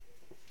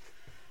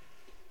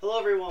Hello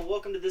everyone,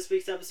 welcome to this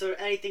week's episode of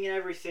Anything and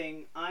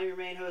Everything. I'm your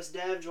main host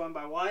Dev, joined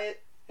by Wyatt.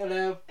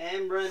 Hello.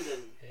 And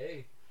Brendan.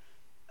 Hey.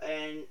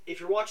 And if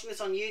you're watching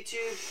this on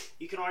YouTube,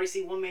 you can already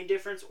see one main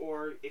difference,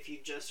 or if you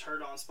just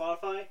heard on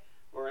Spotify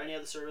or any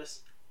other service,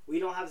 we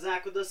don't have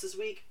Zach with us this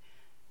week.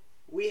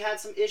 We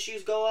had some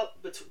issues go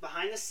up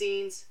behind the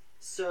scenes,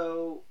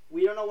 so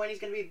we don't know when he's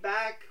going to be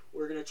back.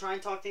 We're going to try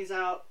and talk things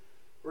out.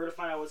 We're going to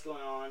find out what's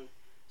going on.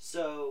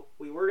 So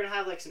we were going to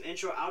have like some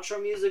intro,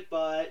 outro music,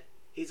 but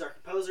he's our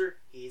composer.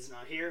 He's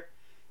not here.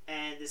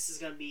 And this is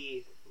going to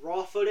be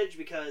raw footage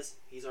because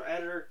he's our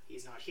editor.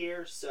 He's not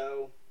here.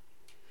 So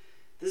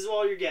this is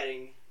all you're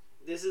getting.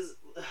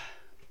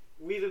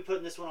 We've been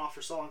putting this one off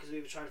for so long because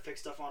we've been trying to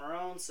fix stuff on our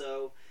own.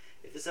 So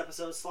if this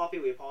episode is sloppy,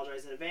 we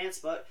apologize in advance.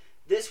 But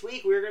this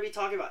week we're going to be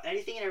talking about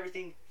anything and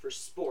everything for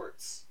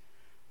sports.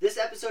 This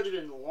episode has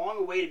been long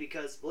awaited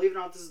because, believe it or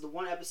not, this is the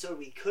one episode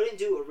we couldn't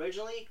do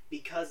originally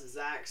because of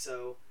Zach.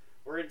 So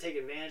we're going to take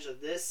advantage of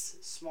this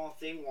small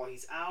thing while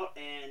he's out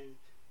and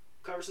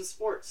cover some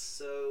sports.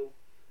 So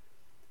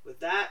with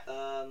that,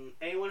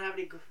 anyone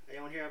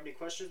here have any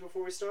questions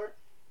before we start?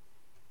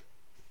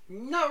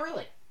 Not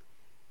really.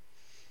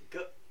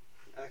 Go.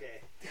 Okay.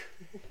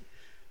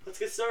 Let's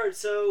get started.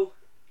 So,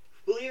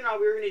 believe it or not,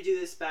 we were going to do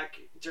this back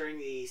during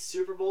the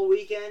Super Bowl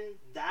weekend,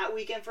 that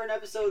weekend for an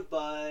episode,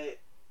 but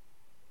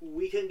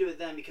we couldn't do it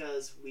then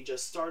because we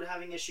just started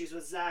having issues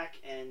with Zach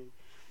and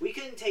we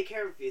couldn't take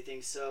care of a few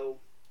things. So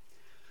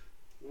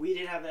we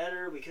didn't have an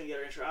editor. We couldn't get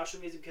our intro outro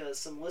music because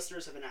some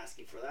listeners have been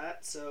asking for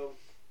that. So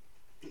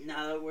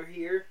now that we're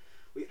here,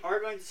 we are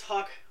going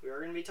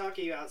to be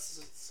talking about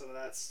some of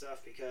that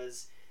stuff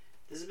because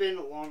this has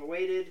been long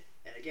awaited,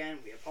 and again,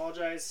 we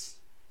apologize.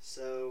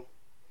 So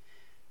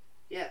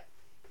yeah.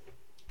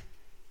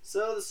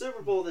 So the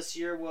Super Bowl this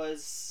year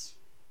was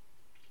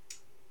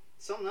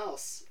something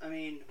else. I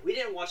mean, we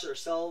didn't watch it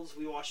ourselves.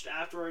 We watched it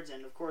afterwards,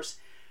 and of course,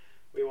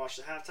 we watched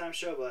the halftime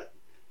show. But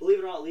believe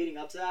it or not, leading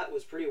up to that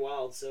was pretty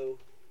wild. So,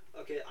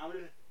 okay, I'm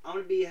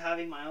gonna be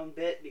having my own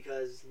bit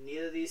because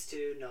neither of these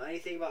two know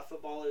anything about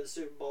football or the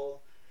Super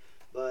Bowl.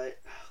 But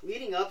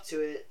leading up to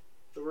it,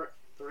 the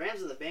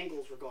Rams and the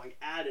Bengals were going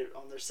at it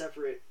on their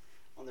separate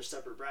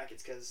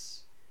brackets.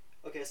 Because,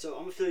 okay, so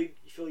I'm gonna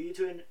fill you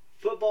two in.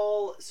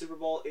 Football Super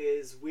Bowl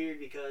is weird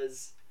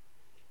because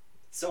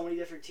so many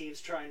different teams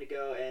trying to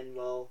go, and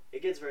well,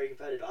 it gets very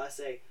competitive.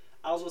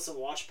 I was with some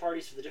watch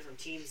parties for the different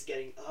teams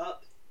getting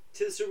up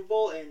to the Super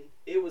Bowl, and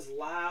it was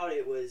loud,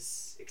 it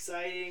was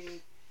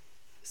exciting.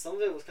 Some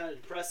of it was kind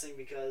of depressing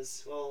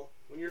because, well,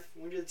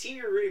 when the team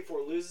you're rooting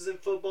for loses in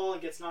football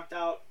and gets knocked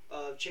out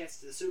of chance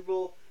to the Super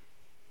Bowl,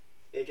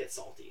 it gets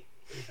salty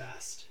pretty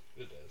fast.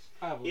 It does.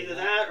 Either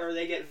that or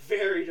they get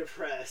very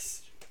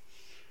depressed.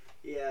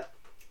 Yeah.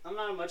 I'm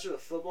not much of a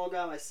football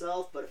guy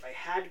myself, but if I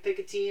had to pick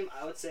a team,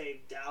 I would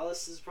say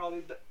Dallas is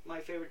probably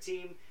my favorite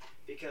team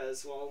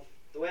because, well,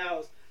 the way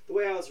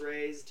I was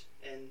raised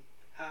and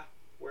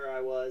where I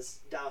was,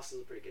 Dallas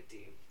was a pretty good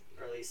team,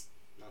 or at least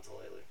not until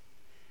lately.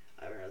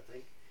 I haven't heard a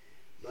thing.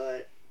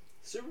 But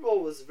Super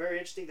Bowl was very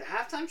interesting. The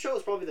halftime show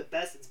was probably the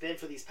best it's been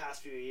for these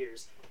past few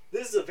years.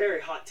 This is a very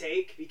hot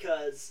take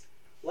because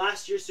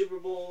last year's Super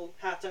Bowl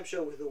halftime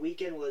show with The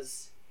Weeknd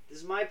was, this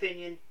is my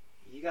opinion,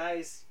 you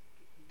guys,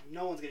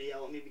 no one's going to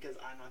yell at me because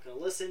I'm not going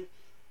to listen,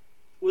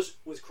 was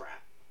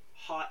crap.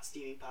 Hot,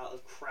 steaming pile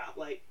of crap.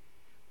 Like,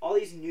 all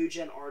these new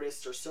gen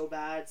artists are so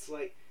bad. It's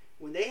like,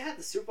 when they had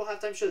the Super Bowl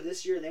halftime show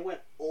this year and they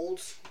went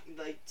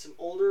some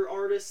older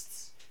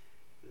artists,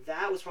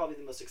 that was probably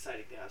the most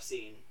exciting thing I've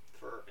seen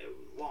for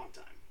a long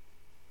time.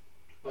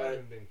 But I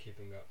haven't been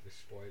keeping up with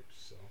sports,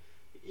 so.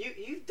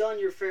 You've done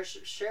your fair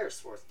share of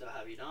sports, though,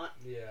 have you not?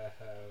 Yeah,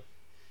 I have.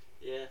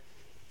 Yeah.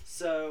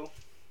 So,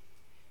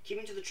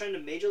 keeping to the trend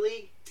of Major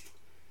League,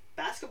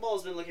 basketball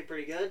has been looking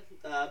pretty good,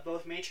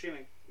 both mainstream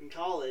and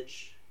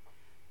college.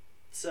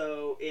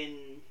 So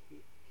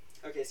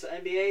so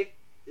NBA,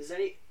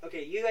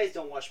 you guys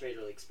don't watch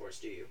Major League sports,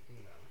 do you?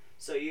 No.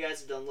 So you guys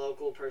have done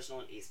local,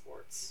 personal, and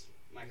esports.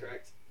 Am I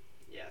correct?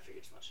 Yeah, I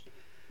figured as much.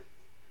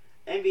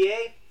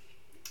 NBA,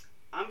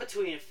 I'm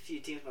between a few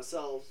teams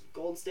myself,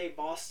 Golden State,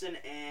 Boston,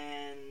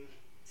 and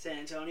San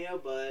Antonio,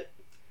 but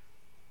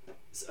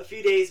a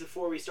few days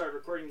before we started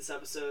recording this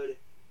episode,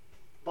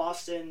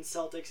 Boston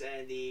Celtics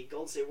and the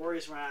Golden State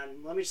Warriors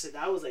ran. Let me just say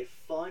that was a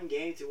fun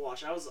game to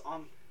watch. I was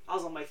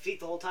on my feet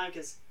the whole time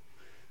because,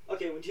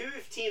 okay, when two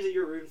teams that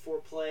you're rooting for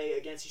play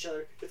against each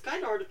other, it's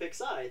kind of hard to pick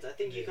sides. I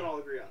think you can all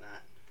agree on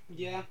that.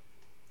 Yeah.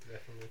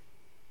 Definitely.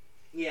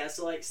 Yeah,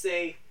 so like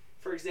say,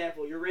 for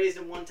example, you're raised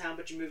in one town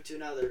but you move to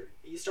another.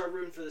 You start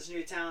rooting for this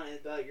new town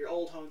and your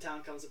old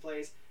hometown comes to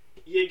place.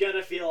 You're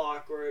gonna feel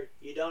awkward.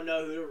 You don't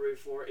know who to root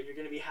for, and you're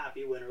gonna be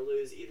happy win or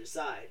lose either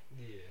side.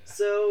 Yeah.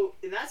 So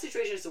in that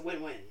situation, it's a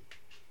win-win,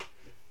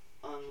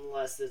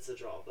 unless it's a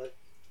draw. But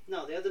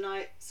no, the other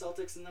night,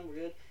 Celtics and them were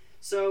good.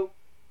 So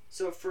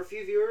for a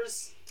few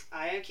viewers,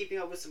 I am keeping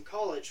up with some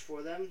college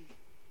for them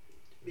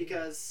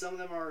because some of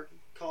them are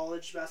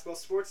college basketball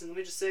sports. And let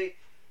me just say,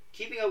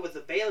 keeping up with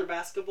the Baylor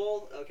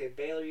basketball,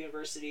 Baylor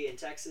University in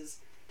Texas,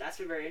 that's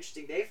been very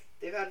interesting.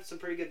 They've had some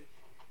pretty good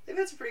they've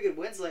had some pretty good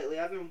wins lately.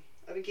 I've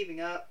been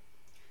keeping up.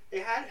 They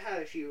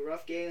had a few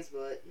rough games,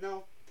 but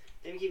no,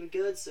 they've been keeping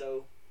good.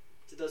 So,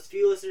 to those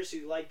few listeners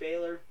who like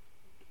Baylor,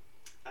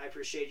 I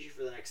appreciate you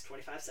for the next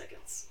 25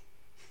 seconds.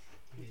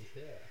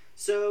 Yeah.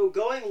 So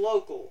going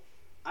local,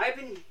 I've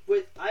been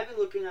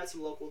looking at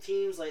some local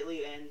teams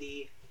lately, and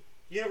the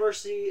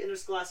University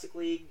Interscholastic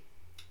League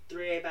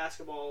 3A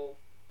basketball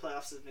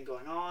playoffs has been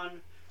going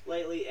on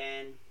lately,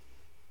 and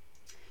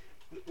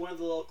one of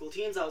the local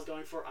teams I was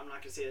going for, I'm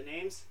not going to say the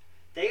names,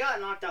 they got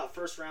knocked out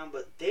first round,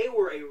 but they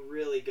were a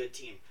really good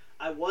team.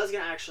 I was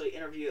going to actually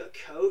interview a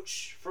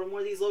coach from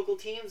one of these local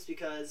teams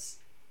because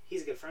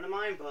he's a good friend of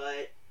mine,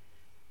 but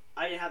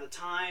I didn't have the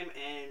time,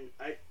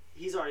 and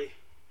he's already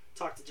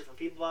talked to different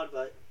people about it,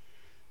 but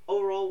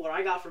overall, what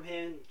I got from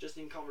him just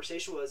in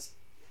conversation was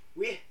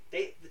the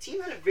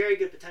team had a very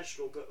good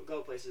potential to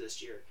go places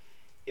this year.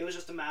 It was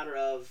just a matter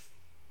of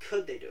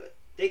could they do it.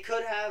 They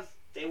could have.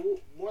 They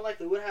more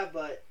likely would have,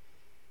 but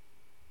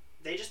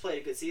they just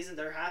played a good season.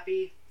 They're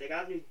happy. They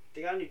got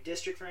a new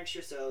district for next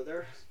year, so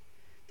they're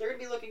gonna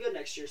be looking good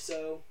next year.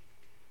 So,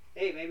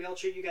 hey, maybe I'll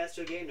treat you guys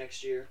to a game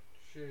next year.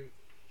 Shoot.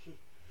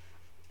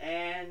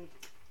 And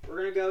we're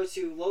gonna go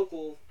to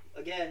local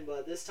again,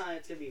 but this time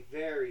it's gonna be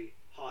very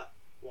hot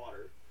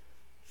water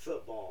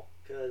football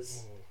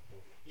because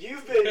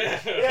you've been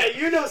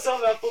you know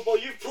something about football.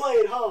 You've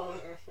played, huh?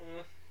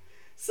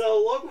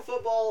 So local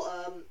football,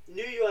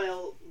 new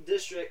UIL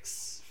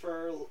districts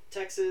for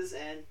Texas,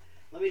 and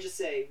let me just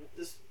say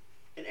this: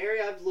 an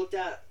area I've looked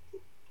at,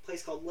 a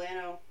place called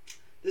Llano.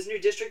 This new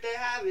district they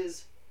have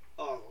is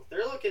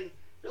they're looking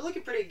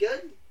pretty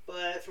good,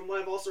 but from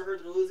what I've also heard,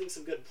 they're losing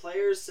some good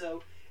players.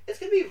 So it's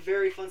gonna be a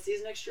very fun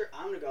season next year.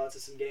 I'm gonna go out to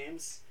some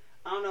games.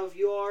 I don't know if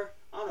you are.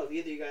 I don't know if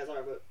either of you guys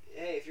are, but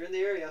hey, if you're in the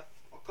area,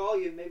 I'll call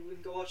you. Maybe we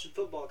can go watch some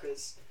football.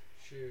 Because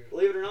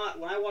believe it or not,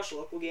 when I watch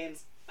local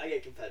games, I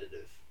get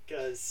competitive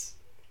because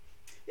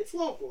it's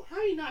local. How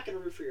are you not gonna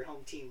root for your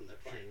home team when they're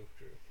playing?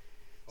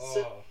 True.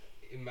 So,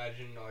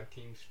 Imagine our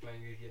teams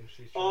playing against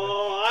each other.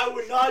 Oh, I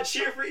would not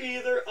cheer for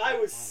either. I'd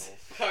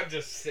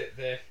just sit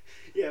there.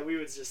 Yeah, we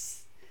would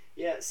just.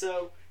 Yeah,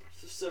 so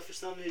for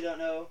some who don't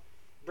know,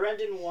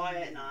 Brendan,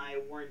 Wyatt, and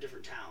I were in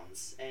different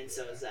towns, and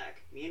so is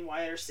Zach. Me and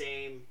Wyatt are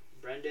same.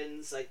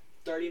 Brendan's like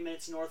 30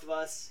 minutes north of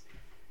us.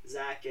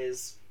 Zach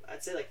is,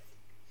 I'd say, like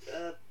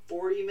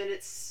 40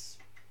 minutes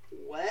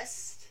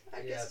west,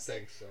 I guess. I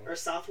think so. Or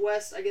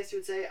southwest, I guess you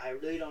would say. I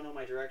really don't know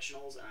my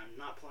directionals, and I'm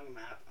not pulling a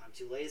map. I'm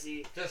too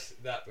lazy.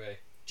 Just that way.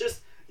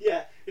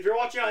 Yeah, if you're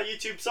watching on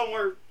YouTube,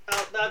 somewhere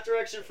out that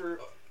direction for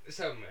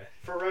Somewhere.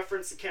 For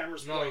reference, the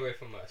camera's Not away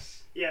from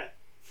us. Yeah,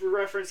 for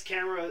reference,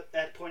 camera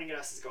pointing at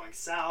us is going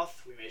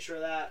south. We made sure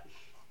of that.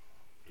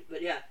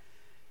 But yeah,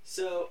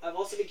 so I've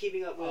also been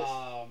keeping up with.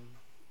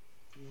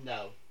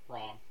 No,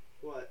 wrong.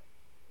 What?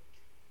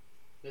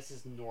 This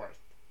is north.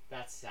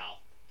 That's south.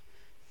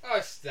 Oh,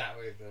 it's that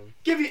way then.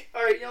 Give me.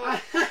 Alright, you know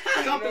what? Compass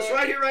You know what?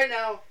 right here, right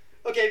now.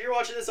 Okay, if you're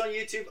watching this on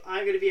YouTube,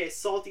 I'm going to be a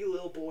salty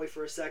little boy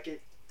for a second.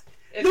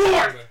 It's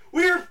North!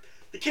 somewhere.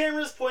 The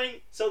camera's pointing.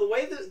 So the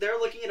way that they're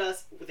looking at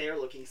us, they are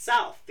looking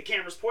south. The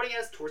camera's pointing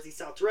at us towards the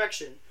south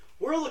direction.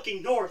 We're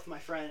looking north, my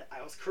friend.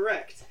 I was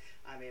correct.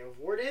 I may have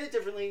worded it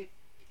differently.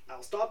 I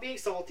will stop being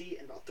salty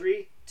in about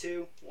 3,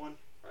 2, 1,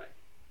 right.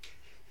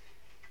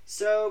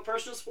 So,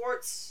 personal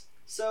sports.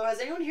 So, has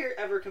anyone here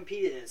ever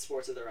competed in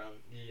sports of their own?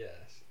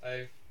 Yes.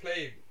 I've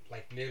played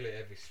like nearly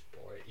every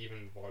sport,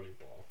 even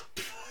volleyball.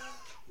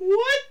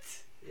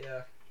 What?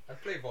 Yeah. I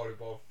play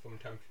volleyball from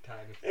time to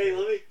time. Hey,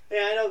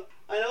 I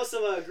know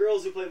some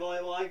girls who play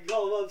volleyball. I can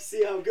call them up,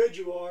 see how good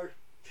you are.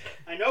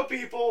 I know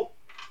people.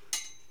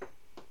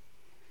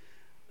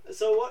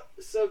 So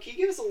can you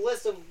give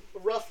us a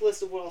rough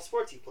list of what all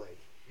sports you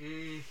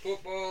played?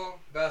 Football,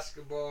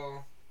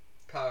 basketball,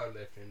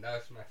 powerlifting. That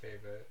was my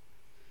favorite.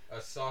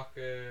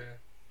 Soccer,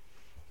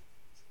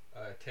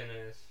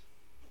 tennis.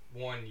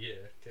 1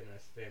 year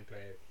tennis. Didn't play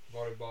it.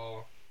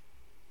 Volleyball.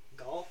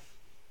 Golf?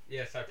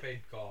 Yes, I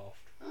played golf.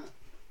 Huh.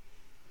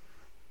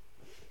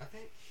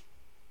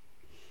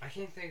 I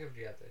can't think of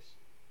the others.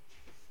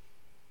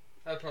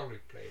 I probably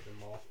played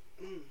them all.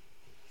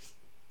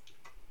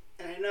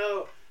 And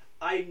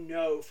I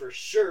know for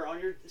sure on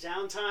your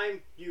downtime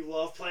you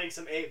love playing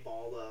some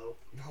 8-ball though.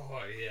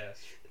 Oh yes,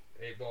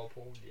 8-ball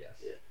pool. Yes.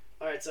 Yeah.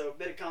 All right. So a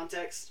bit of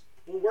context.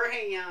 When we're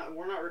hanging out and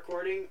we're not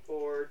recording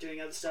or doing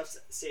other stuff,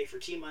 say for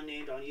Team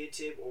Unnamed on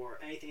YouTube or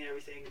anything and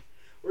everything,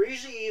 we're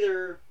usually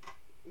either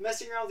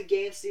messing around with the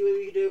game, see what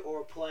we can do,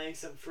 or playing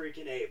some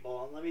freaking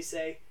 8-ball. And let me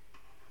say,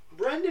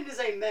 Brendan is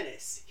a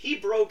menace. He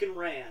broke and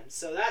ran.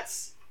 So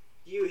that's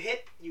you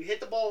hit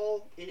the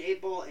ball in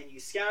 8-ball and you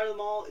scatter them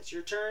all. It's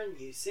your turn.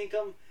 You sink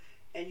them,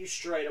 and you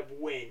straight up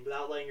win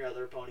without letting your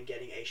other opponent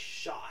getting a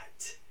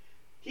shot.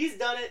 He's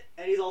done it,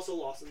 and he's also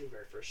lost in the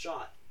very first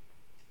shot.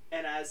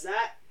 And as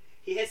that,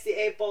 he hits the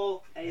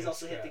 8-ball, and he's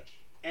also hit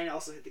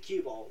the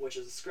cue ball, which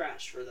is a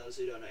scratch for those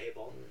who don't know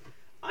 8-ball.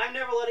 I'm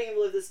never letting him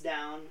live this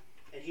down,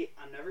 and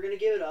I'm never gonna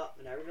give it up.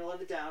 I'm never gonna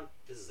let it down.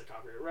 This is a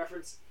copyright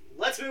reference.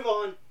 Let's move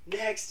on.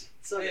 Next.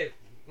 So, Hey,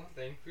 one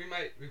thing. We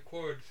might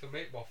record some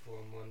 8-ball for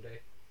him one day.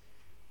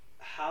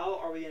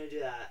 are we gonna do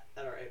that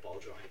at our 8-ball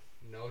joint?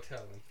 No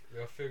telling.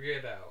 We'll figure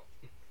it out.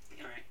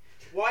 Alright.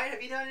 Wyatt,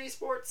 have you done any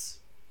sports?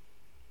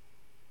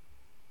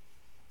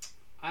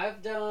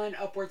 I've done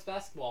upwards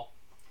basketball.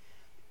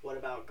 What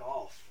about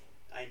golf?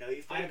 I know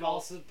you've played I've golf.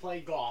 also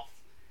played golf.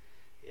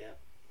 Yeah.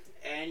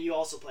 And you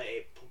also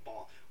play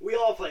 8-ball. We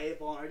all play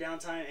 8-ball in our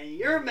downtime, and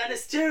you're a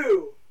menace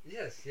too!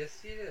 Yes, he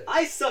is.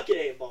 I suck at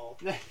 8-ball.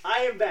 I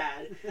am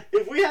bad.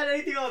 If we had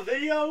anything on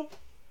video,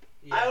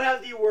 I would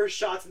have the worst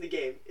shots in the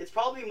game. It's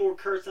probably more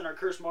cursed than our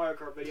Cursed Mario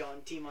Kart video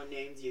on Team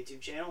Unname's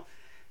YouTube channel.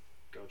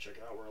 Go check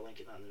it out. We're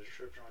linking that in the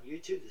description on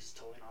YouTube. This is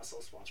totally not a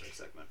self-sponsoring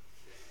segment.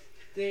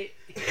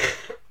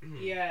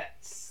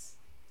 Yes.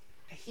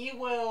 He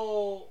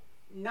will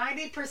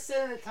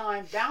 90% of the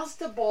time bounce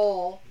the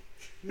ball,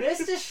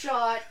 miss the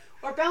shot,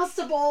 or bounce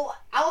the ball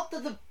out to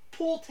the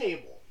pool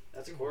table.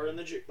 That's a quarter in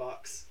the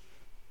jukebox.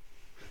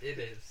 It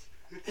is.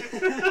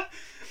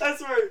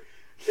 That's where...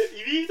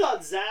 If you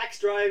thought Zach's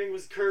driving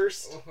was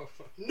cursed,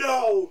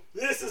 no!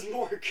 This is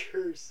more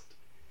cursed.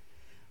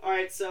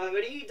 Alright, so have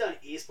any of you done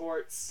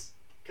esports?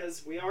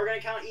 Because we are going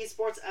to count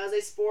esports as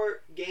a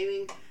sport.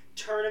 Gaming,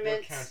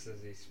 tournaments... What counts as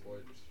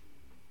esports?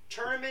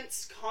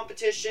 Tournaments,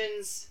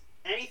 competitions,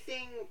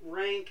 anything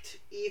ranked,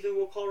 even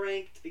we'll call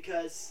ranked,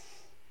 because...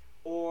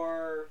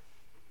 Or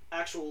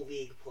actual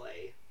league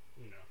play.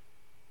 No.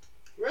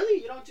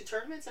 Really? You don't do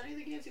tournaments? Any of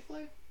the games you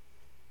play?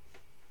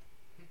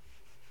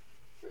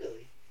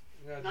 Really?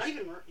 Yeah, Not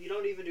even... You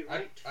don't even do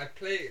ranked? I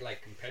play,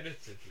 like,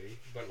 competitively,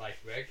 but, like,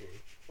 regularly.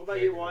 What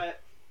about you,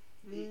 Wyatt?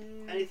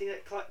 Anything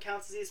that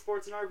counts as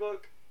esports in our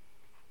book?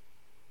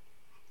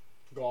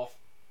 Golf.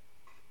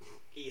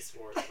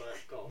 Esports, but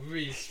golf.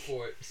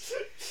 Sports.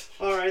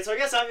 Alright, so I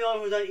guess I'm the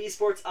only one who's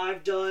done esports.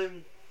 I've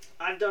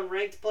done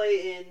ranked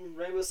play in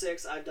Rainbow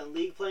Six. I've done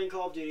league play in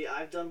Call of Duty.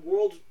 I've done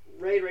World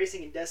Raid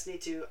Racing in Destiny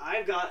 2.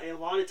 I've got a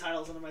lot of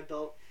titles under my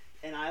belt,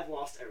 and I've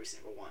lost every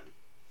single one.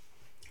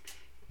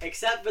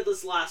 Except for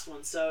this last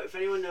one. So if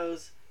anyone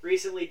knows,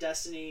 recently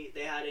Destiny,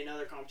 they had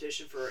another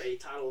competition for a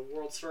title of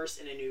World's First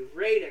in a new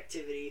raid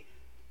activity.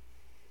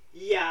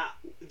 Yeah.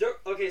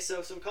 Okay,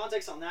 so some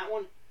context on that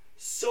one.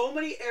 So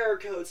many error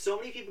codes, so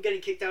many people getting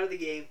kicked out of the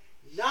game.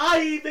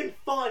 Not even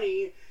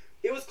funny.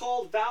 It was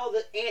called Val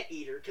the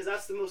Anteater, because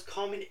that's the most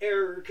common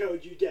error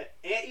code you get.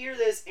 Anteater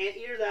this,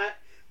 Anteater that.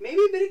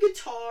 Maybe a bit of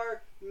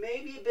guitar,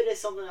 maybe a bit of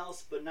something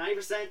else, but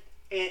 90%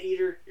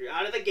 Anteater. You're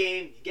out of the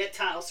game, you get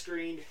title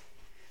screened.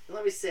 And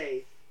let me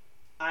say,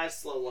 I have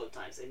slow load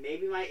times. And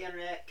maybe my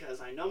internet,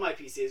 because I know my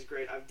PC is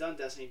great. I've done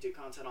Destiny 2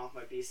 content off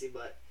my PC,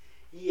 but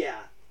yeah.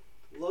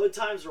 Load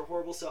times were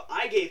horrible, so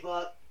I gave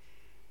up.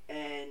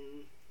 And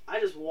I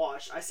just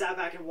watched. I sat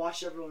back and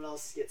watched everyone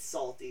else get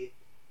salty.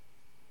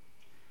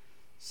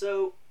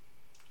 So,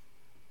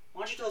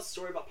 why don't you tell us a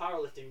story about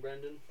powerlifting,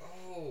 Brendan?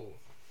 Oh,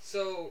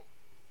 so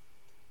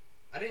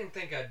I didn't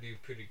think I'd do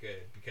pretty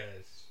good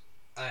because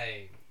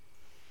I'm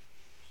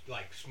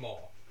like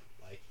small.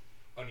 Like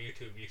on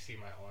YouTube, you see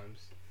my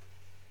arms.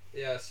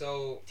 Yeah,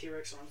 so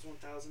T-Rex Arms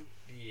 1000.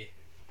 yeah.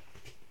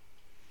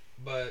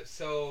 But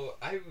so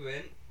I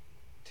went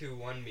to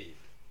one meet.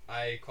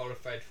 I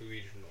qualified for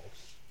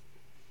regionals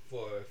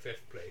for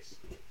 5th place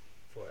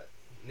for it.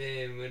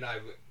 Then when I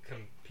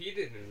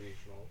competed in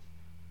regionals,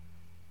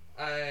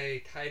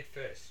 I tied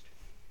first.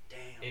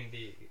 Damn.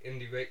 In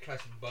the weight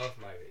class above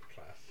my weight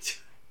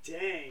class.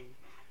 Dang.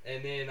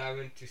 And then I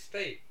went to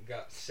state,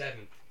 got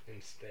 7th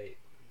in state.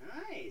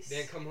 Nice.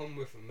 Didn't come home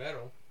with a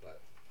medal, but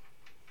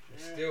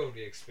Yeah. still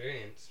the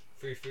experience.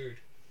 Free food.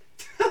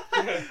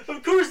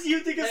 Of course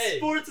you think of Hey.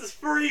 sports as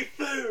free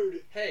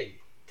food. Hey,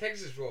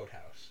 Texas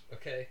Roadhouse,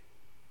 okay?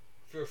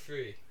 For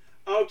free.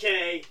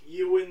 Okay,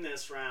 you win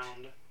this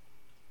round.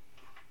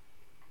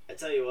 I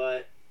tell you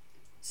what.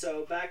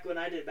 So back when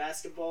I did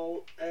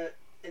basketball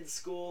in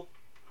school,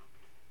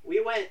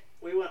 we went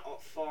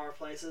far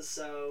places.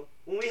 So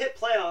when we hit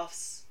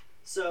playoffs,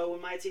 so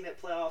when my team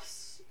hit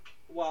playoffs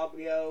a while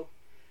ago,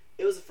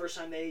 it was the first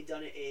time they'd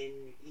done it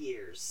in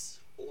years,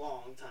 a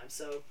long time.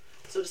 So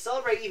to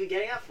celebrate even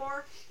getting that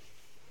far,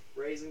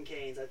 Raising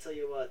Cane's. I tell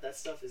you what, that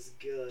stuff is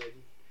good.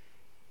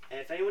 And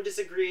if anyone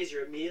disagrees,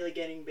 you're immediately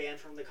getting banned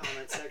from the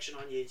comment section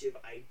on YouTube.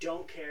 I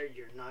don't care.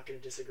 You're not going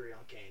to disagree on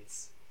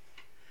Cane's.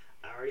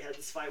 I already had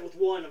this fight with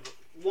one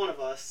of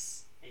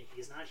us, and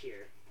he's not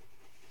here.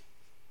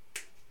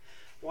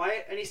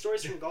 Wyatt, any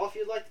stories from golf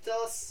you'd like to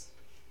tell us?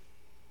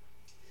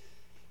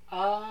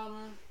 No.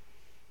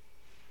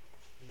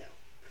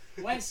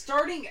 When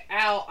starting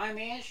out, I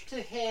managed to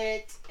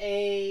hit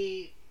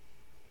a...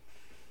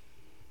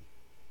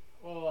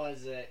 What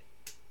was it?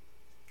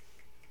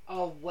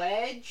 A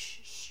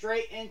wedge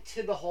straight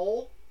into the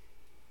hole.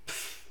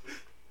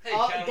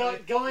 Hey,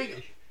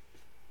 going...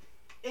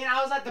 And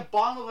I was at the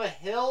bottom of a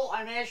hill.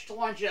 I managed to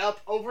launch it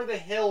up over the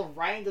hill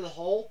right into the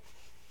hole.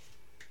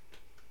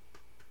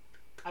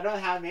 I don't know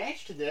how I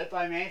managed to do it, but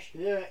I managed to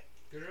do it.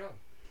 Good job.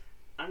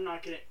 I'm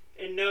not gonna...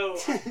 And no,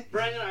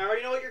 Brendan, I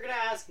already know what you're gonna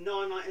ask.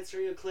 No, I'm not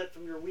inserting a clip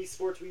from your Wii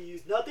Sports. We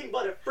use nothing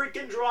but a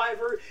freaking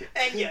driver,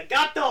 and you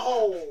got the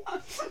hole!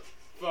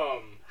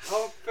 From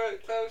how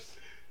close?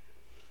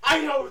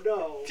 I don't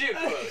know. Too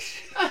close.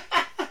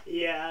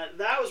 Yeah,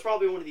 that was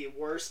probably one of the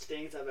worst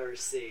things I've ever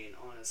seen,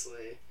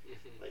 honestly.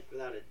 Like,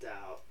 without a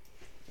doubt.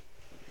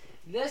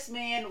 This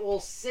man will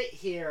sit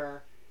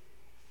here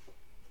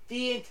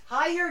the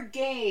entire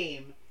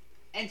game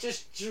and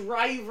just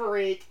driver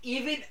it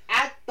even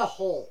at the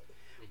hole.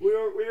 We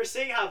were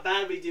seeing how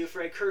bad we do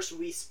for a Cursed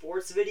Wii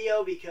Sports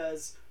video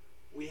because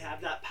we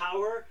have that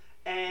power.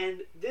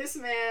 And this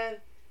man,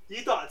 you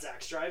thought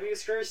Zach's driving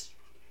is cursed.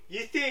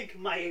 You think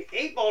my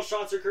 8-ball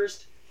shots are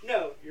cursed.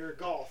 No, your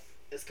golf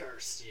is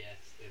cursed. Yes,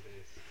 it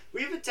is.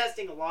 We've been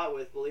testing a lot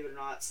with, believe it or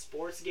not,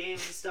 sports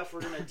games and stuff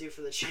we're going to do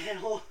for the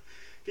channel.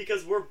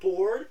 Because we're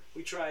bored.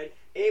 We tried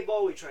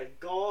 8-ball, we tried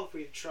golf,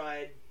 we've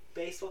tried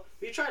baseball.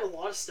 We've tried a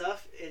lot of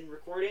stuff in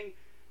recording.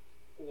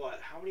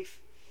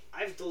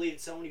 I've deleted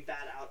so many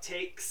bad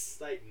outtakes.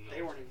 Like, No.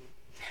 they weren't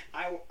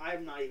even...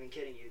 I'm not even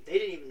kidding you. They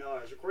didn't even know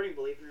I was recording,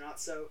 believe it or not.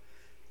 So,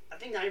 I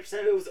think 90%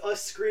 of it was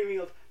us screaming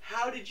of,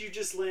 how did you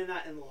just land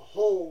that in the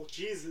hole?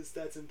 Jesus,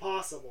 that's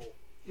impossible.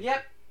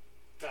 Yep.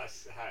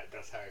 That's how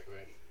it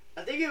went.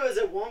 I think it was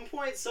at one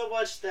point so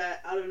much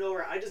that out of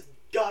nowhere, I just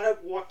got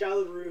up, walked out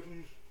of the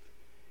room,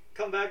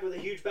 come back with a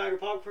huge bag of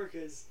popcorn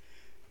because...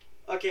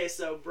 Okay,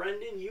 so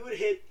Brendan, you would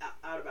hit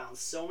out of bounds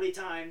so many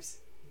times.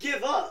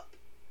 Give up!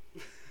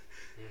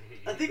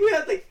 I think we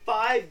had like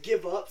 5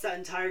 give ups that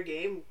entire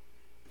game.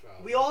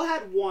 We all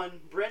had 1.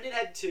 Brendan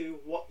had 2.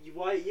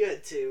 Wyatt, you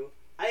had 2.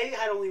 I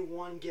had only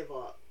 1 give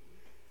up.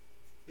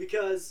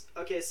 Because,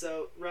 okay,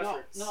 so,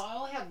 reference. No, I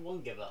only had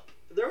 1 give up.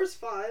 There was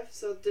 5,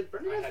 so did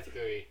Brendan I have had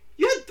 3.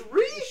 You had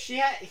 3?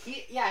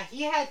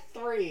 He had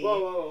 3.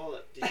 Whoa, hold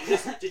up.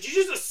 Did you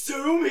just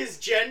assume his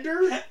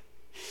gender?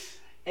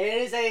 It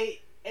is a...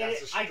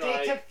 That's a I get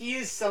strike.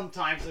 confused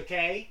sometimes,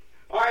 okay?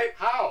 Alright,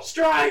 How?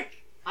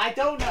 strike! I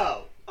don't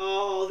know.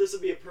 Oh, this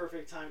would be a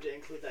perfect time to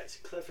include that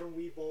clip from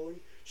Wii Bowling.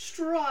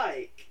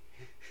 Strike!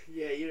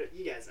 Yeah, you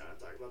guys know what I'm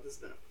talking about. This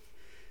has been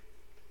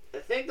I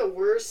think the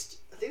worst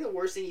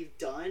thing you've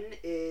done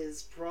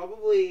is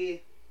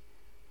probably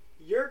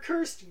your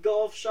cursed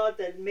golf shot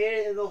that made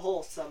it in the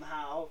hole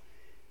somehow.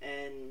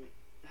 And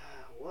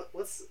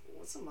what's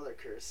some other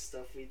cursed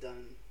stuff we've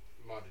done?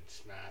 Modded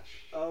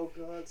Smash. Oh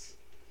god.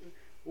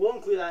 We'll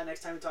include that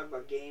next time we talk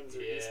about games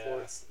or Yeah.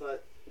 esports,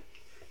 but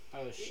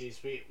Oh, jeez.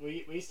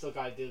 We still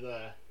gotta do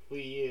the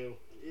Wii U.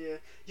 yeah.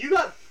 You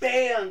got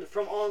banned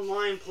from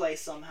online play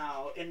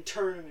somehow in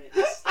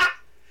tournaments.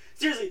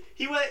 Seriously,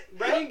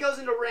 Brendan goes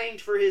into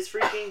ranked for his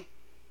freaking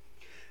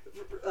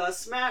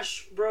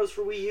Smash Bros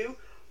for Wii U.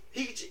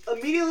 He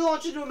immediately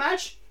launched into a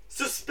match,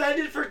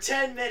 suspended for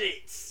 10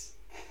 minutes.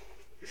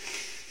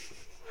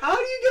 How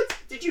do you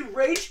did you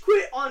rage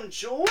quit on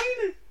join?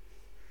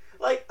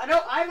 Like, I know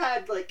I've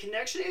had, like,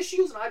 connection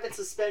issues and I've been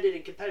suspended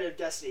in competitive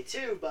Destiny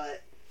 2,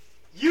 but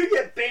you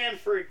get banned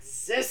for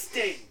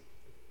existing.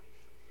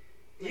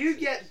 You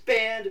get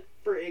banned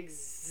for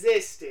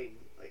existing.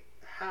 Like,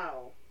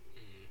 how?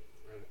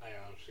 I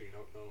honestly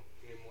don't know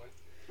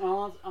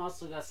anymore.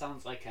 Honestly, that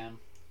sounds like him.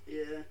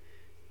 Yeah.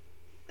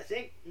 I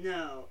think,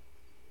 no,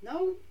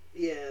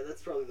 yeah,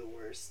 that's probably the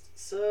worst.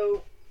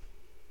 So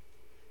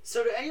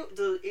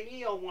do any of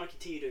y'all want to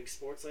continue doing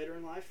sports later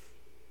in life?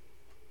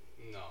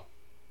 No.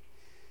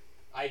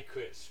 I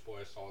quit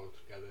sports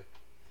altogether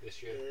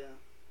this year. Yeah.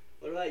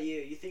 What about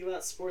you? You think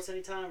about sports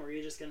anytime, or are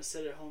you just gonna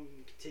sit at home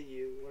and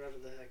continue whatever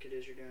the heck it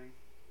is you're doing?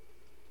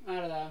 I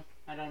don't know.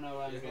 I don't know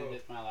what I'm Yeah. gonna do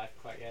with my life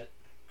quite yet.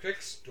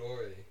 Quick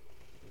story.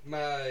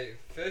 My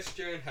first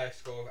year in high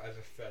school as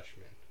a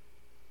freshman,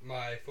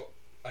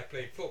 I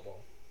played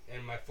football,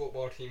 and my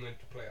football team went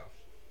to playoffs.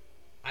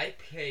 I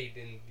played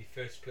in the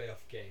first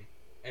playoff game,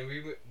 and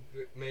we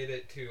made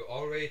it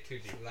all the way to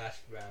the last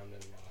round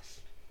and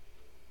lost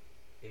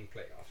in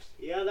playoffs.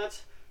 Yeah,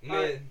 that's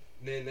And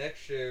then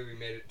next year we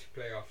made it to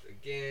playoffs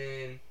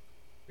again.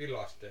 We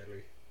lost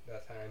early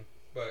that time,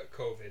 but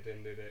COVID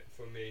ended it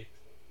for me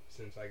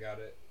since I got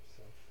it.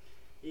 So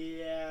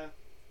yeah.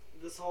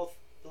 The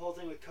whole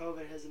thing with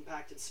COVID has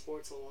impacted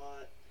sports a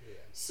lot. yeah.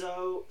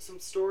 So, some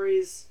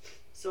stories.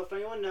 So, if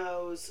anyone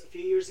knows, a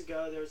few years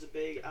ago there was a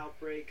big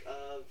outbreak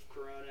of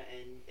corona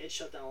and it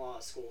shut down a lot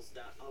of schools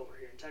down over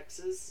here in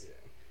Texas. Yeah.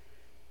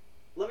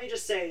 Let me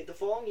just say, the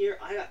following year,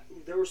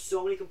 there were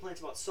so many complaints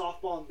about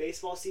softball and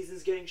baseball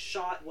seasons getting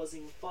shot. It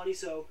wasn't even funny.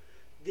 So,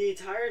 the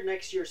entire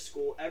next year's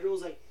school, everyone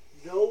was like,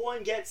 no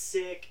one gets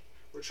sick.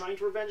 We're trying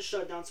to prevent a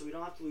shutdown so we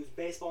don't have to lose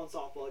baseball and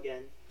softball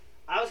again.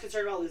 I was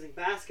concerned about losing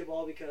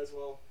basketball because,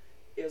 well,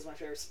 it was my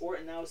favorite sport,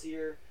 and that was the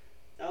year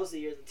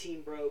the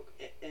team broke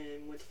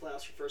and went to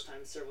playoffs for the first time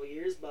in several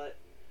years. But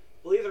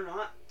believe it or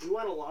not, we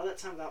went a lot of that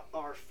time without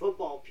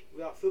football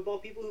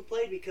people who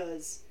played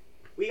because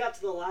we got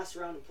to the last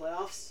round of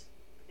playoffs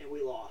and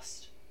we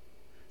lost.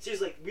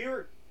 Seriously, like we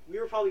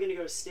were probably going to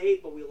go to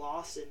state, but we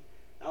lost, and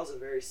that was a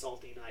very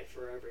salty night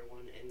for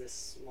everyone in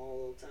this small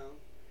little town.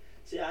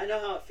 So yeah, I know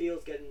how it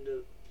feels getting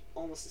to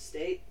almost a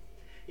state.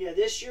 Yeah,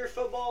 this year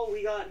football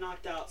we got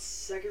knocked out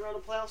second round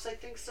of playoffs, I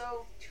think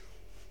so.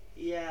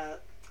 Yeah,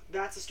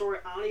 that's a story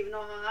I don't even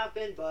know how it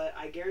happened, but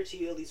I guarantee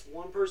you at least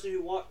one person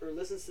who watched or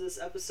listens to this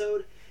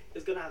episode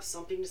is gonna have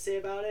something to say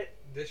about it.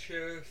 This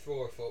year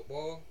for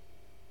football,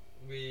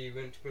 we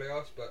went to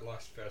playoffs but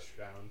lost first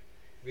round.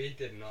 We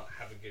did not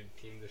have a good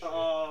team this year.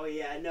 Oh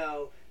yeah,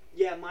 no,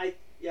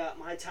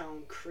 my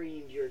town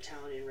creamed your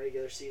town in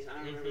regular season. I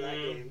remember that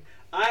game.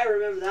 I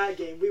remember that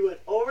game. We went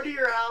over to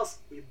your house,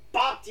 we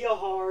bopped you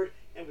hard,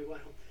 and we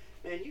went home.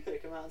 Man, you could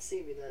have come out and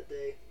seen me that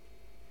day.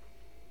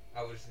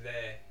 I was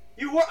there.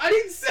 You were. I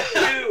didn't see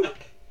you.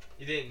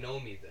 You didn't know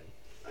me then.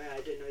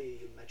 I didn't know you,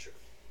 you metric.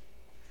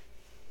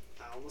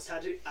 I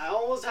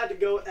almost had to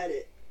go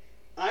edit.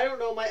 I don't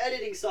know my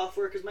editing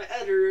software because my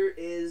editor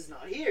is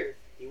not here.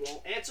 He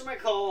won't answer my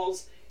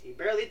calls. He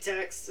barely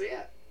texts. So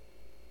yeah.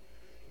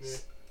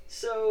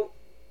 So,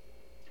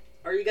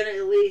 are you gonna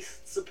at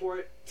least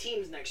support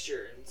teams next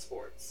year in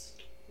sports?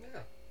 Yeah,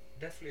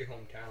 definitely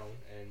hometown.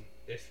 And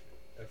if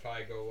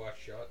I go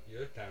watch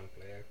your town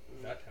play,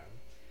 that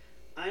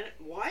town.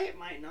 Wyatt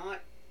might not.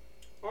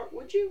 Or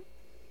would you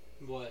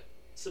What?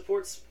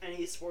 support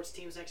any sports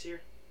teams next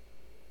year?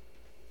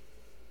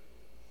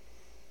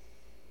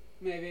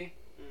 Maybe.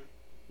 Mm.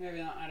 Maybe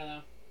not. I don't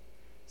know.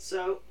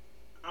 So,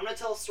 I'm gonna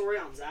tell a story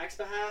on Zach's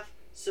behalf.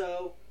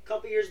 So, a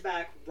couple years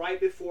back, right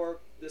before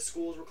the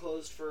schools were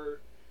closed for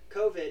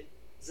COVID,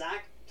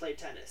 Zach played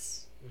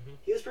tennis. Mhm.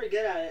 He was pretty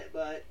good at it,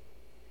 but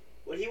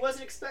what he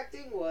wasn't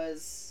expecting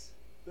was.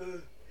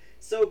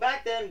 So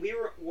back then we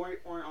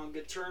weren't on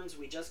good terms.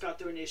 We just got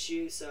through an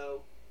issue,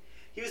 so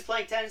he was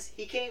playing tennis.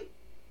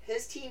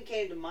 His team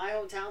came to my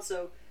hometown,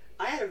 so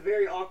I had a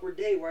very awkward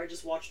day where I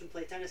just watched him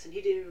play tennis, and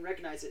he didn't even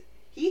recognize it.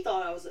 He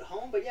thought I was at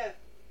home, but yeah,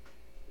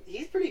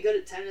 he's pretty good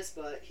at tennis,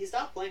 but he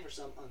stopped playing for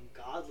some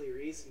ungodly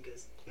reason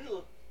because I don't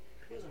know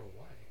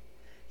why.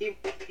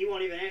 he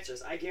won't even answer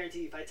us. I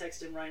guarantee you, if I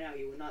text him right now,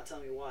 he would not tell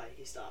me why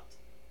he stopped.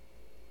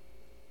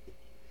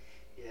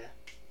 Yeah.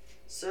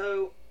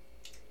 So,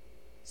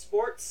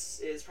 sports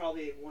is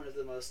probably one of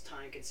the most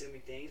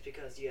time-consuming things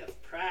because you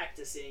have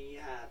practicing, you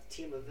have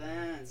team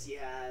events, you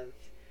have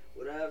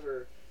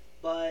whatever.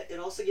 But it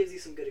also gives you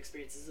some good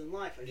experiences in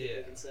life, I think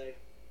we can say.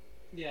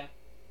 Yeah.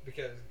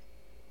 Because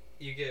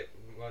you get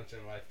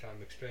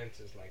once-in-a-lifetime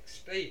experiences like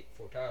state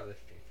for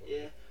powerlifting.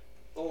 Yeah.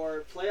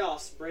 Or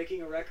playoffs,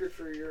 breaking a record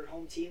for your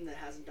home team that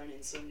hasn't done it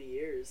in so many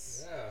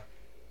years. Yeah.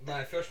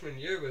 My freshman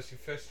year was the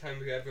first time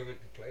we ever went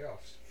to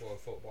playoffs for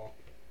football.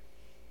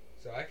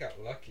 So I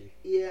got lucky.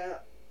 Yeah.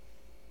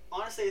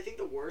 Honestly, I think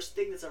the worst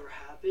thing that's ever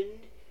happened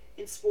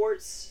in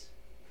sports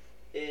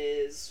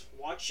is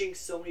watching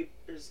so many.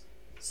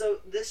 So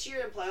this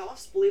year in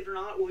playoffs, believe it or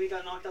not, when we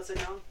got knocked outside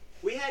down,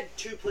 we had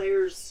 2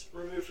 players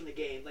removed from the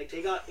game. Like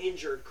they got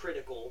injured,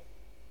 critical.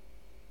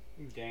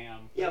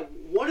 Damn. Yeah,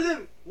 one of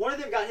them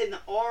got hit in the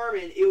arm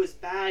and it was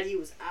bad. He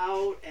was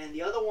out, and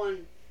the other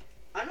one,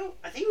 I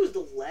think it was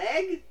the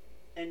leg.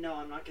 And no,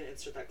 I'm not gonna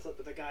insert that clip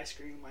of the guy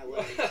screaming my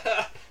leg.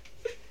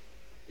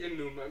 You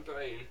knew my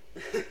brain.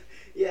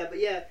 Yeah, but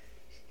yeah.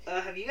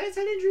 Have you guys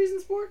had injuries in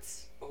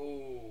sports?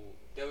 Oh,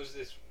 there was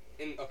this.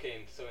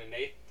 So in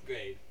 8th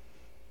grade,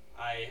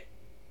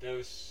 there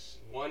was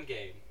one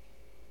game.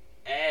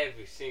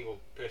 Every single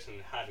person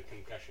had a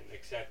concussion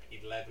except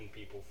 11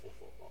 people for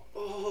football.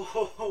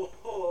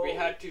 Oh. We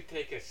had to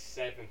take a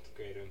 7th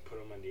grader and put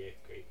him on the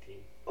 8th grade team.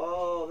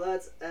 Oh,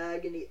 that's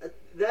agony.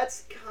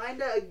 That's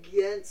kind of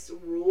against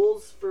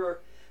rules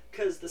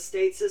because the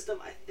state system.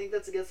 I think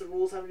that's against the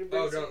rules having to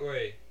bring. Oh, don't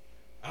worry.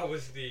 I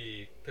was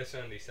the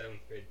person on the 7th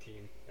grade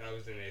team, and I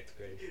was in 8th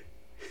grade.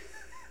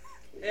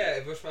 Yeah,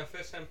 it was my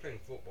first time playing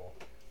football.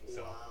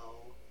 So. Wow.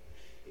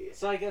 Yeah.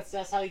 So I guess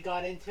that's how you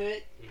got into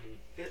it. Mm-hmm.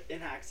 In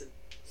Haxon.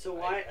 So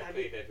why I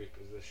played every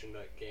position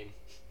that game.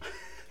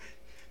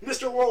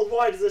 Mr.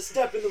 Worldwide is a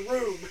step in the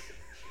room.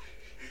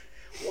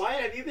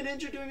 Wyatt, have you been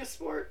injured doing a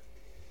sport?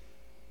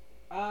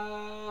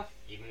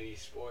 Even in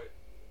sport.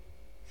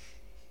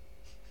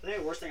 I think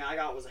the worst thing I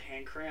got was a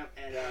hand cramp,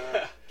 and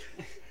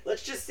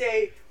let's just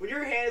say when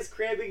your hand is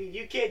cramping and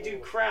you can't do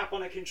crap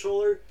on a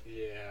controller.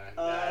 Yeah,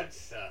 that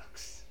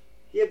sucks.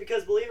 Yeah,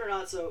 because believe it or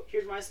not, so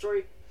here's my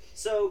story.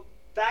 So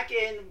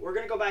we're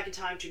gonna go back in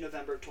time to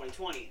November of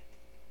 2020.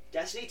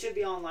 Destiny 2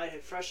 Beyond Light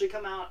had freshly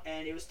come out,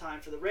 and it was time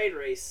for the raid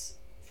race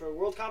for a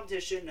world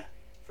competition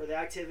for the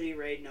activity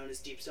raid known as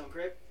Deep Stone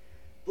Crypt.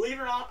 Believe it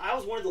or not, I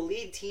was one of the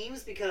lead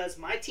teams because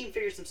my team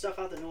figured some stuff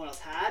out that no one else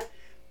had,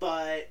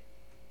 but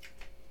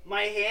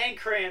my hand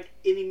cramped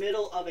in the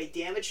middle of a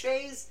damage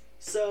phase,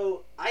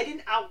 so I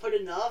didn't output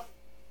enough.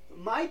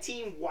 My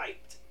team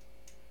wiped.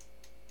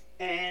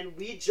 And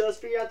we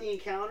just figured out the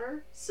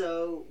encounter,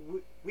 so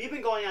we've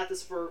been going at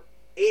this for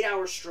 8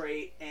 hours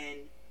straight, and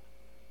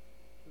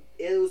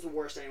it was the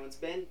worst anyone's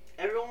been.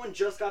 Everyone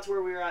just got to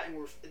where we were at, and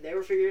they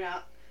were figuring it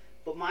out.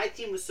 But my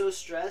team was so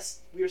stressed,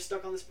 we were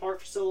stuck on this part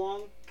for so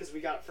long, because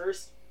we got it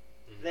first,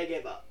 they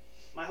gave up.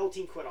 My whole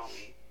team quit on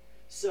me.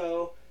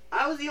 So,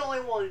 I was the only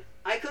one.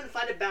 I couldn't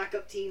find a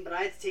backup team, but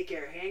I had to take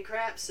care of hand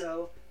cramp,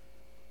 so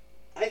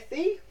I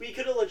think we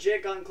could have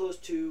legit gotten close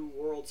to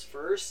Worlds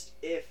first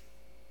if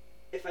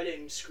I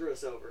didn't screw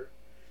us over.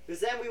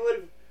 Because then we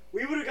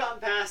would have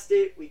gotten past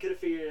it, we could have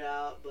figured it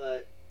out,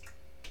 but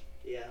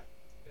yeah.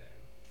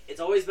 It's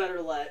always better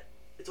to let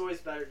it's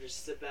always better to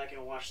just sit back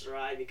and watch the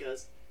ride,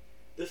 because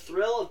the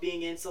thrill of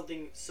being in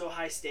something so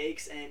high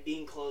stakes and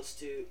being close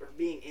to, or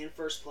being in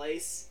first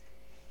place,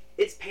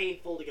 it's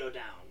painful to go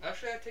down.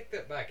 Actually, I take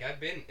that back. I've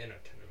been in a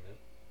tournament.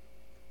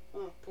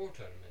 Oh. Pool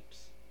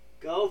tournaments.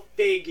 Go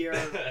figure.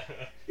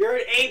 You're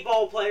an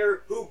 8-ball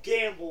player who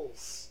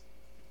gambles.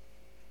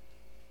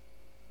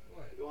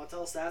 What? You want to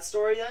tell us that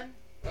story then?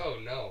 Oh,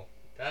 no.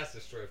 That's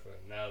the story for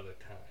another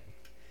time.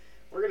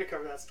 We're going to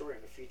cover that story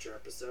in a future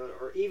episode,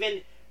 or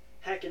even,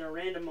 heck, in a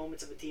random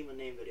Moments of a Team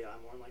Unnamed video.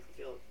 I'm more than likely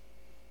feel it.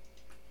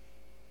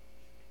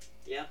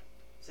 Yeah?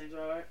 Seems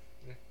alright?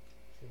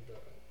 Seems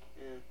alright.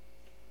 Yeah.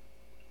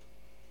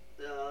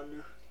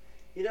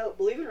 You know,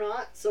 believe it or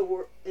not, so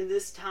we're in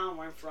this town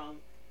where I'm from,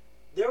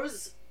 there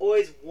was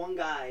always one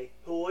guy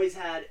who always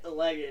had a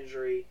leg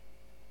injury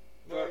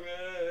for,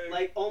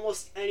 like,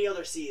 almost any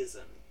other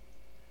season.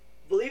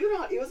 Believe it or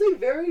not, it was a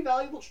very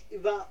valuable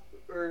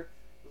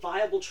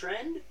viable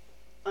trend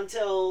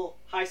until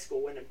high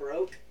school when it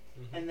broke.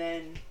 Mm-hmm. And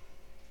then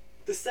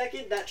the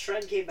second that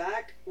trend came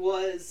back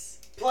was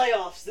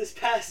playoffs this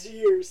past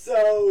year.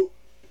 So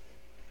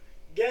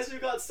guess who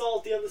got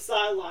salty on the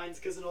sidelines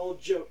because an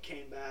old joke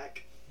came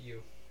back?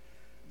 You.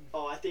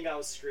 Oh, I think I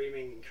was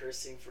screaming and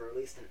cursing for at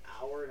least an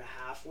hour and a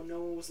half when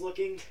no one was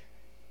looking.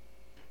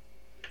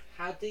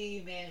 How do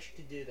you manage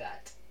to do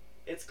that?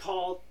 It's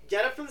called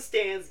get up from the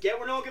stands, get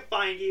where no one can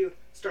find you,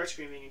 start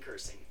screaming and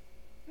cursing.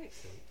 Makes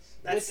sense.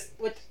 That's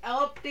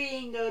Without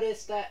being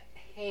noticed that,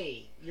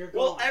 hey, you're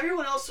gone. well,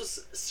 everyone else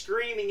was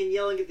screaming and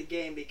yelling at the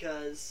game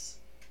because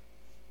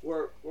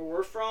where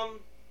we're from,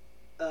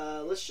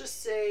 let's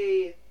just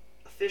say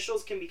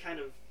officials can be kind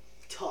of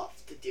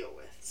tough to deal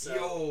with. So.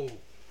 Yo,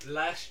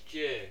 last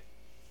year,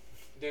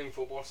 during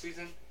football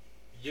season,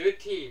 your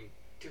team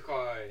took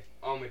our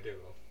armadillo.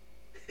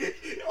 Oh,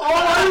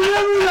 I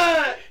remember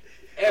that!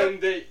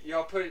 And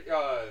y'all put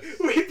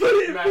We put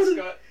it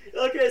mascot.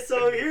 Okay,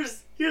 so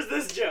here's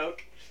this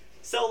joke.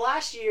 So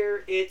last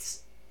year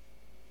it's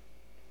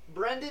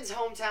Brendan's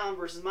hometown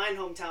versus mine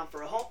hometown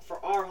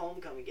for our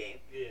homecoming game.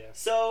 Yeah.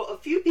 So a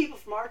few people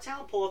from our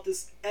town pull up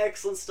this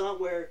excellent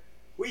stunt where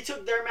we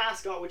took their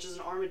mascot, which is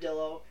an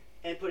armadillo,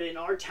 and put it in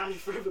our town in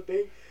front of a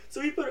pig.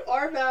 So we put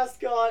our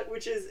mascot,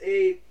 which is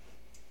a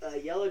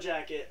yellow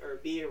jacket or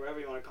bee or whatever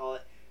you want to call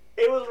it.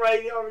 It was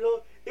riding the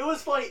armadillo. It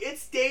was funny. It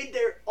stayed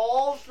there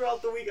all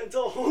throughout the week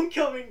until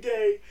homecoming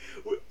day.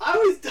 I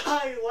was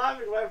dying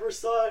laughing when I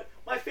first saw it.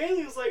 My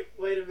family was like,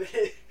 wait a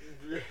minute.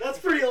 That's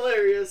pretty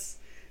hilarious.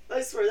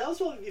 I swear, that was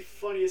probably the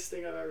funniest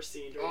thing I've ever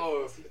seen.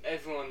 Oh,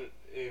 everyone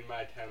in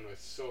my town was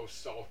so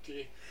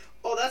salty.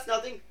 Oh, that's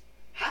nothing.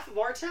 Half of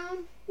our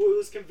town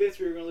was convinced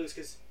we were going to lose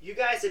because you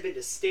guys have been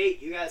to state.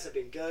 You guys have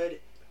been good.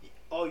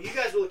 Oh, you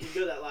guys were looking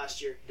good that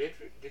last year. Did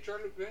y'all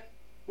look good?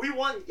 We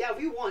won. Yeah,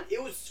 we won.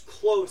 It was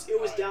close. It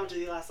was down yeah. to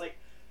the last, like,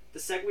 the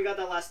second we got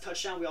that last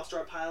touchdown, we all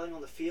started piling on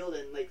the field,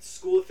 and, like,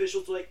 school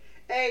officials were like,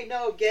 hey,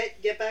 no,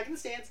 get back in the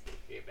stands.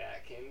 Get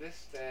back in the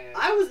stand.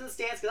 I was in the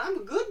stands because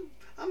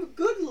I'm a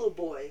good little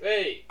boy.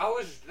 Hey, I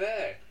was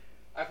there.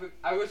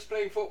 I was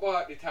playing football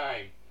at the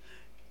time.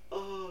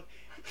 Oh,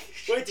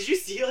 wait, did you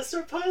see us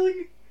start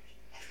piling?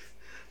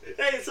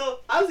 Hey, so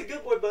I was a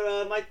good boy,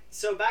 but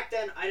so back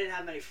then I didn't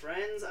have many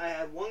friends. I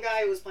had one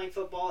guy who was playing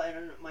football,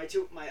 and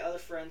my other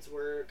friends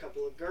were a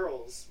couple of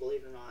girls,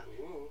 believe it or not.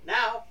 Ooh.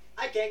 Now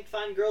I can't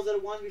find girls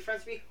that want to be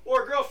friends with me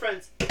or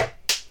girlfriends.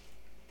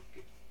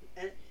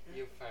 And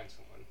You find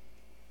someone.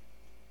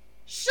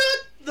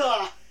 shut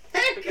the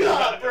heck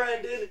up,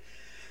 Brendan.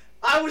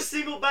 I was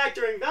single back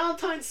during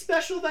Valentine's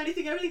special of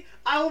anything and everything.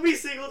 I will be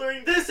single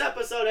during this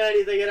episode of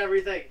anything and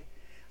everything.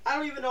 I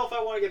don't even know if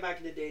I want to get back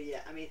into dating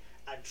yet. I mean,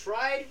 I've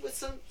tried with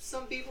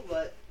some people,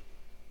 but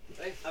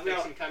Hey, I've take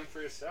got- some time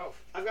for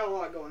yourself. I've got a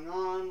lot going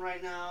on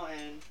right now,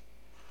 and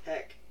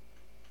heck,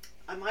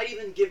 I might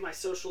even give my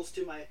socials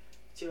to my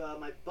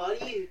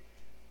buddy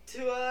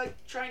to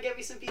try and get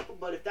me some people.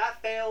 But if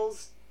that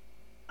fails,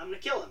 I'm gonna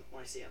kill him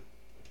when I see him.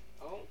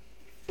 Oh,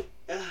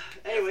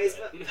 Anyways,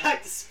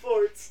 back to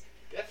sports.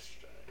 Death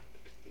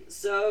Strike.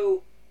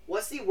 So,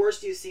 what's the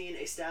worst you've seen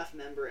a staff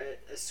member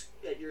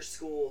at your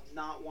school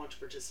not want to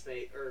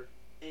participate or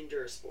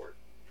endure a sport?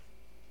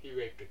 He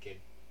raped a kid.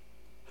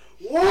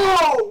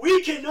 Whoa!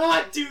 We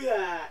cannot do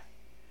that!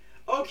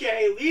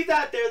 Okay, leave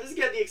that there. This is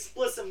getting the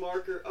explicit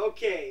marker.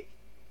 Okay.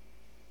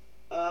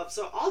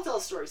 So, I'll tell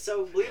a story.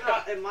 So, believe it or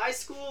not, at my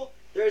school,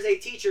 there's a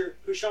teacher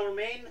who shall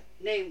remain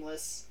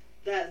nameless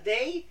that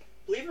they,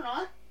 believe it or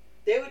not,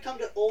 they would come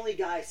to only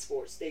guys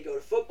sports. They go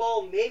to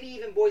football, maybe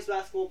even boys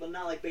basketball, but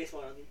not like baseball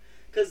or anything.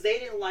 Because they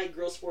didn't like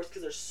girls sports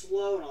because they're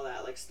slow and all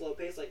that, like slow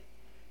pace. Like,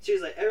 she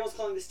was like, everyone's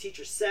calling this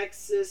teacher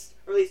sexist,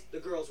 or at least the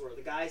girls were.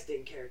 The guys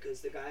didn't care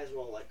because the guys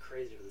were all like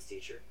crazy for this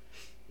teacher.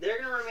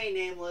 They're gonna remain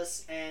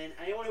nameless, and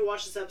anyone who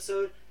watched this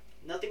episode,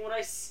 nothing what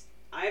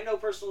I have no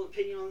personal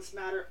opinion on this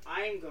matter.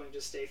 I am going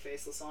to stay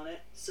faceless on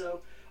it.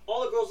 So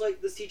all the girls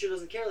like this teacher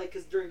doesn't care, like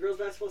because during girls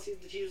basketball season,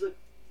 the teacher's like,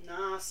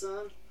 nah,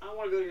 son, I don't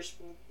want to go to your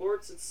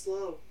sports. It's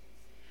slow.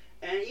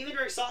 And even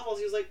during softballs,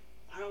 he was like,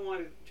 I don't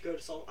want to go to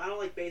softball. I don't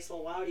like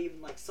baseball. Why would I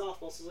even like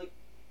softball? So I was like,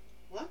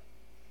 what?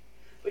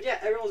 But yeah,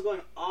 everyone was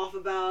going off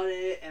about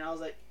it, and I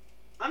was like,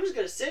 I'm just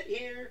gonna sit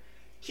here,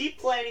 keep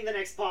planning the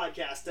next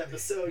podcast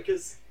episode,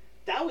 because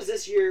that was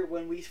this year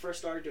when we first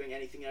started doing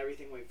anything and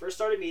everything. When we first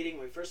started meeting,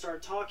 when we first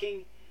started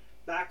talking,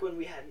 back when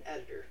we had an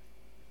editor.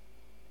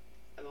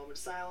 A moment of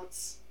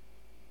silence.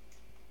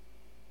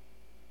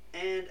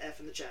 And F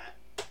in the chat.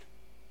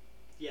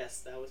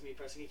 Yes, that was me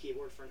pressing a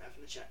keyboard for an F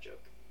in the chat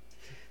joke.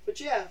 But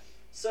yeah,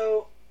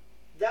 so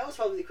that was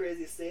probably the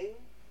craziest thing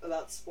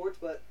about sports,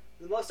 but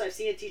the most I've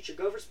seen a teacher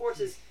go for sports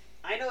is,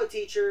 I know a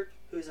teacher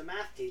who's a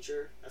math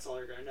teacher, that's all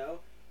you're going to know,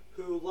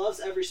 who loves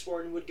every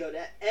sport and would go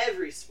to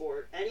every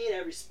sport, any and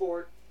every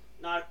sport.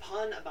 Not a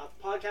pun about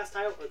the podcast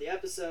title or the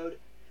episode.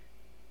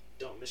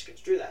 Don't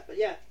misconstrue that. But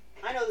yeah,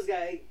 I know this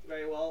guy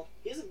very well.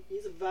 He's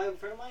a valuable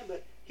friend of mine,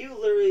 but he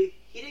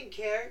didn't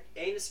care,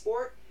 in a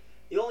sport.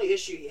 The only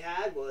issue he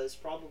had was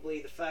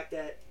probably the fact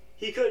that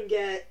he couldn't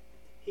get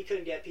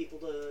people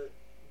to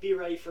be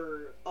ready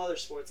for other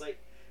sports. Like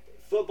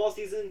football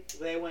season,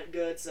 they went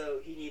good,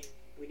 so we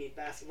need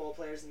basketball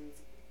players, and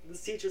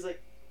this teacher's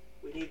like,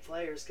 we need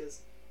players,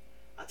 because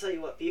I'll tell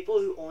you what, people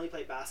who only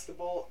play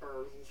basketball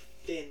are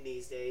thin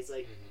these days.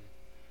 Like,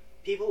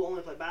 people who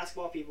only play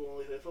basketball, people who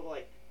only play football,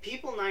 like,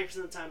 people 90%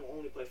 of the time will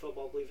only play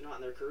football, believe it or not,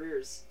 in their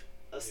careers.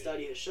 A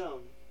study has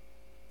shown.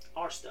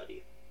 Our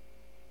study.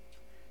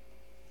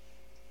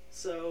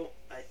 So,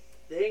 I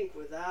think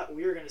with that,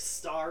 we're going to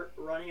start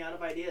running out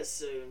of ideas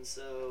soon,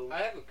 so... I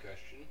have a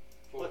question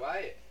for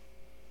Wyatt.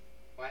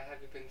 Why have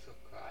you been so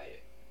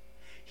quiet?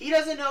 He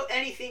doesn't know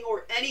anything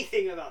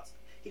about...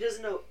 He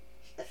doesn't know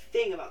a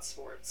thing about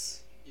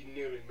sports. You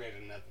nearly made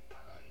another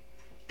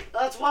pun.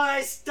 That's why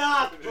I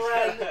stopped,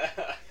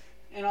 Bren!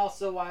 And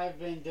also why I've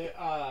been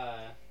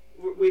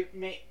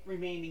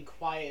remaining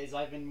quiet is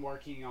I've been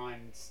working on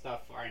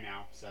stuff right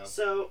now.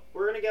 So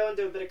we're going to go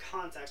into a bit of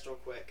context real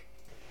quick.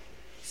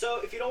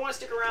 So if you don't want to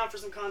stick around for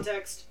some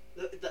context,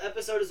 the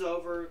episode is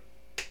over.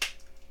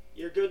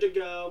 You're good to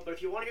go. But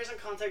if you want to hear some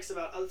context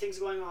about other things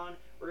going on,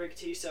 we're going to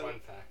continue. So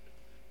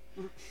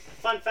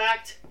Fun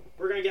fact,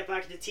 we're going to get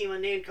back into Team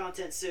Unnamed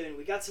content soon.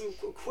 We got some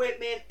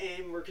equipment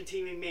and we're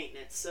continuing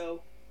maintenance.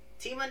 So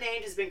Team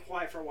Unnamed has been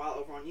quiet for a while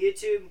over on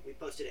YouTube. We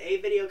posted a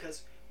video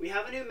because we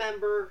have a new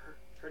member.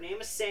 Her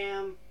name is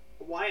Sam.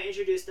 Wyatt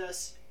introduced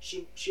us.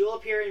 She will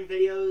appear in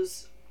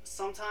videos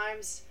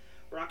sometimes.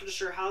 We're not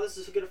sure how this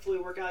is going to fully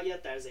work out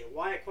yet. That is a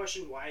Wyatt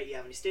question. Wyatt, you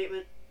have any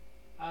statement?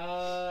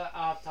 I'll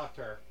have to talk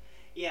to her.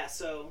 Yeah,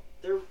 so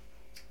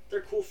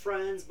they're cool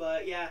friends,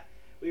 but yeah,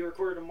 we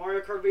recorded a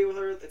Mario Kart video with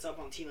her. It's up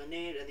on Team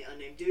Unnamed and the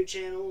Unnamed Dude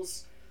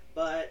channels.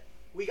 But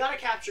we got a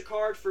capture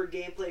card for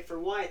gameplay for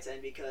Wyatt's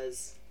end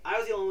because I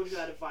was the only one who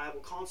had a viable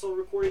console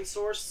recording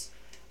source.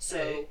 So,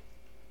 hey.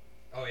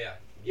 Oh yeah.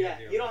 Yeah,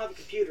 you don't have a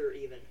computer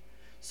even.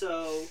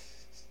 So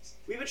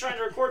we've been trying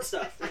to record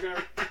stuff.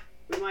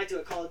 We might do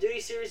a Call of Duty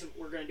series.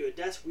 We're gonna do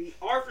we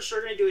are for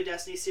sure gonna do a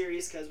Destiny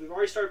series because we've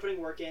already started putting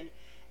work in,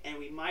 and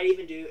we might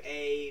even do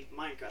a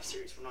Minecraft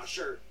series. We're not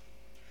sure.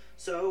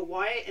 So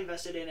Wyatt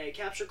invested in a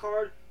capture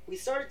card. We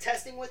started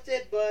testing with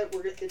it, but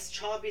it's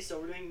choppy, so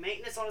we're doing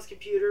maintenance on his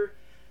computer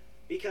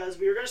because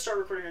we were gonna start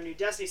recording our new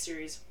Destiny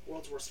series,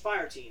 World's Worst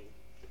Fire Team.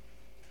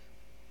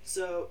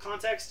 So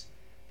context: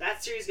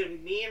 that series is gonna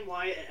be me and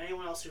Wyatt and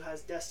anyone else who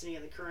has Destiny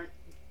and the current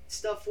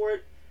stuff for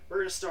it. We're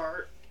gonna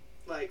start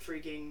like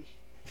freaking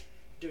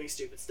doing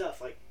stupid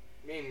stuff, like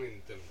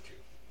mainly them two.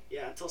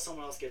 Yeah, until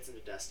someone else gets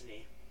into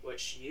Destiny,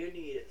 which you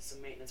need some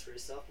maintenance for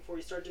yourself before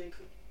you start doing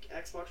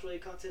Xbox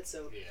related content.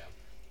 So yeah,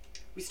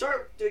 we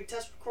start doing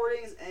test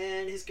recordings,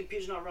 and his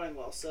computer's not running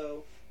well.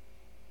 So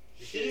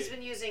he's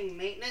been using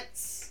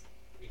maintenance.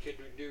 We could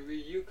do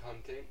review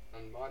content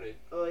unmodded.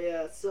 Oh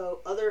yeah,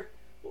 so other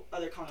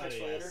context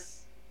for later.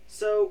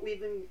 So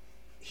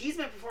he's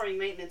been performing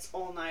maintenance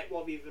all night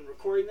while we've been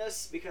recording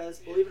this because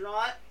believe it or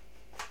not,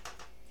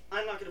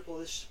 I'm not going to pull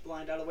this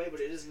blind out of the way, but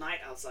it is night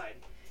outside.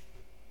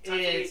 It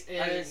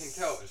is.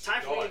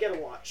 Time for me to get a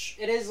watch.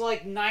 It is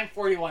like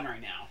 9:41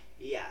 right now.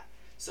 Yeah.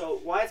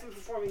 So Wyatt's been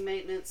performing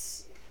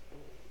maintenance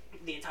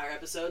the entire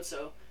episode,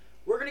 so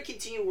we're going to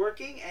continue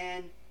working,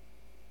 and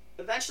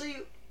eventually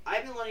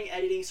I've been learning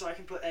editing so I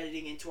can put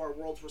editing into our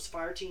World's Worst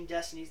Fire Team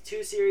Destiny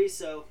 2 series,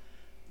 so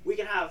we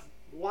can have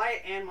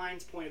Wyatt and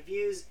mine's point of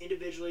views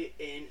individually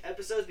in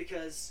episodes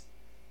because,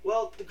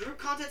 well, the group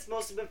content's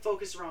mostly been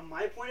focused around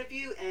my point of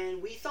view,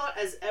 and we thought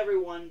as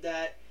everyone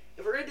that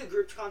if we're going to do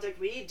group content,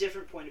 we need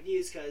different point of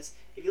views because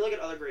if you look at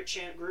other great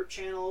group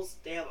channels,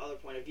 they have other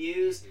point of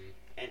views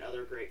and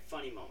other great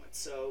funny moments.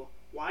 So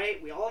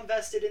Wyatt, we all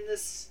invested in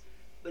this,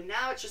 but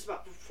now it's just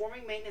about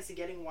performing maintenance and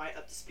getting Wyatt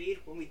up to speed.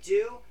 When we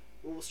do,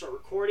 we will start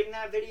recording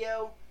that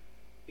video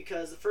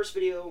because the first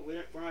video,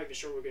 we're not even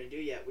sure what we're going to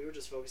do yet. We were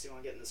just focusing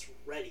on getting this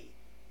ready.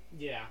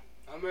 Yeah.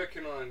 I'm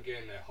working on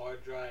getting a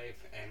hard drive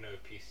and a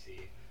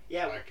PC.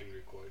 Yeah, so I can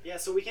record. Yeah,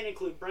 so we can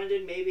include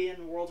Brendan maybe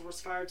in World's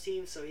Worst Fire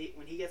Team, so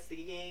when he gets the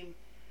game.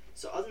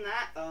 So other than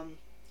that,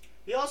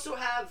 we also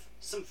have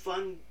some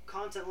fun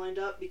content lined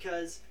up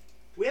because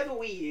we have a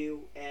Wii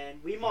U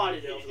and we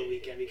modded it over the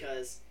weekend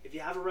because if you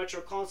have a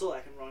retro console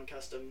that can run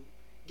custom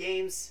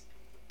games,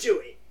 do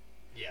it.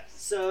 Yes.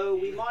 So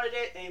we modded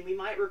it, and we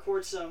might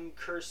record some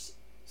Curse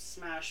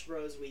Smash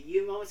Bros. Wii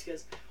U moments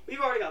because we've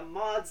already got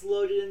mods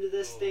loaded into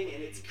this thing,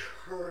 and it's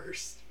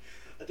cursed.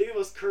 I think the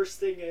most cursed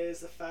thing is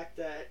the fact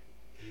that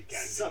You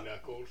can't some- do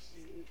Knuckles.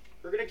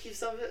 we're gonna keep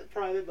some of it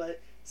private, but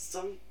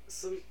some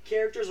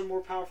characters are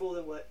more powerful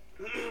than what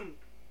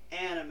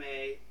anime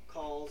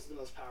calls the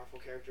most powerful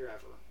character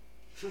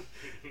ever.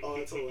 Oh,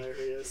 it's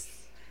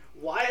hilarious.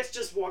 Wyatt's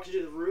just walked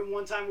into the room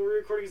one time we were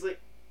recording. He's like,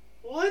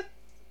 "What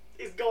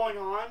is going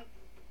on?"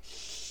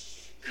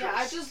 Yeah,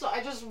 I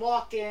just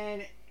walk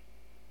in,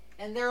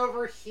 and they're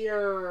over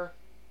here.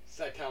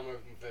 Saitama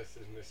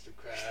versus Mr.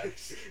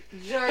 Krabs.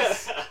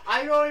 Just,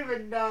 I don't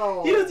even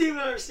know. He doesn't even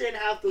understand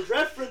half the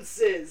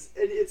references,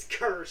 and it's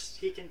cursed.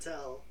 He can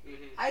tell.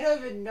 I don't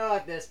even know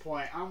at this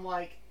point. I'm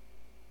like,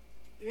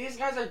 these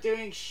guys are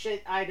doing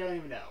shit I don't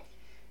even know.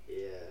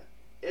 Yeah,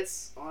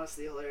 it's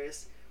honestly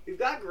hilarious. We've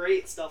got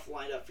great stuff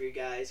lined up for you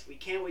guys. We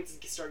can't wait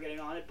to start getting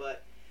on it,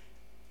 but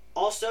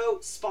also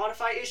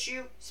Spotify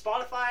issue.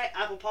 Spotify,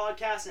 Apple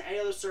Podcasts, and any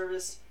other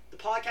service. The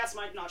podcast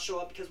might not show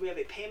up because we have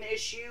a payment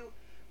issue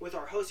with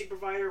our hosting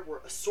provider. We're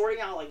sorting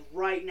out like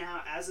right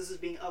now as this is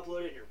being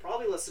uploaded, and you're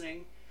probably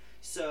listening.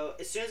 So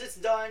as soon as it's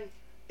done,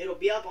 it'll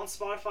be up on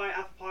Spotify,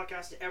 Apple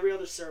Podcasts, and every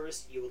other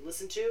service you would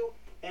listen to.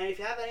 And if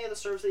you have any other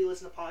service that you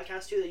listen to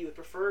podcasts to that you would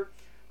prefer,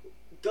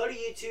 go to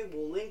YouTube.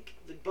 We'll link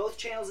both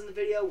channels in the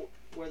video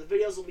where the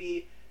videos will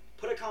be.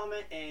 Put a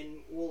comment and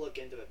we'll look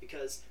into it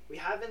because we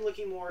have been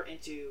looking more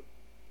into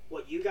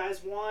what you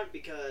guys want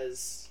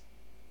because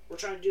we're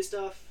trying to do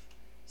stuff.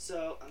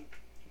 So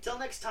until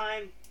next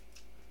time,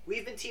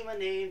 we've been Team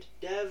Unnamed,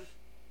 Dev,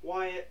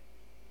 Wyatt,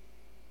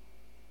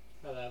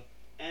 Hello.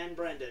 and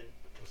Brendan.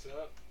 What's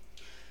up?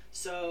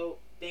 So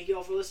thank you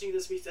all for listening to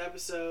this week's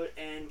episode,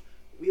 and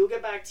we will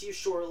get back to you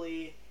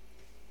shortly.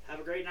 Have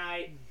a great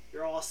night.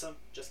 You're awesome.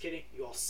 Just kidding. You all suck.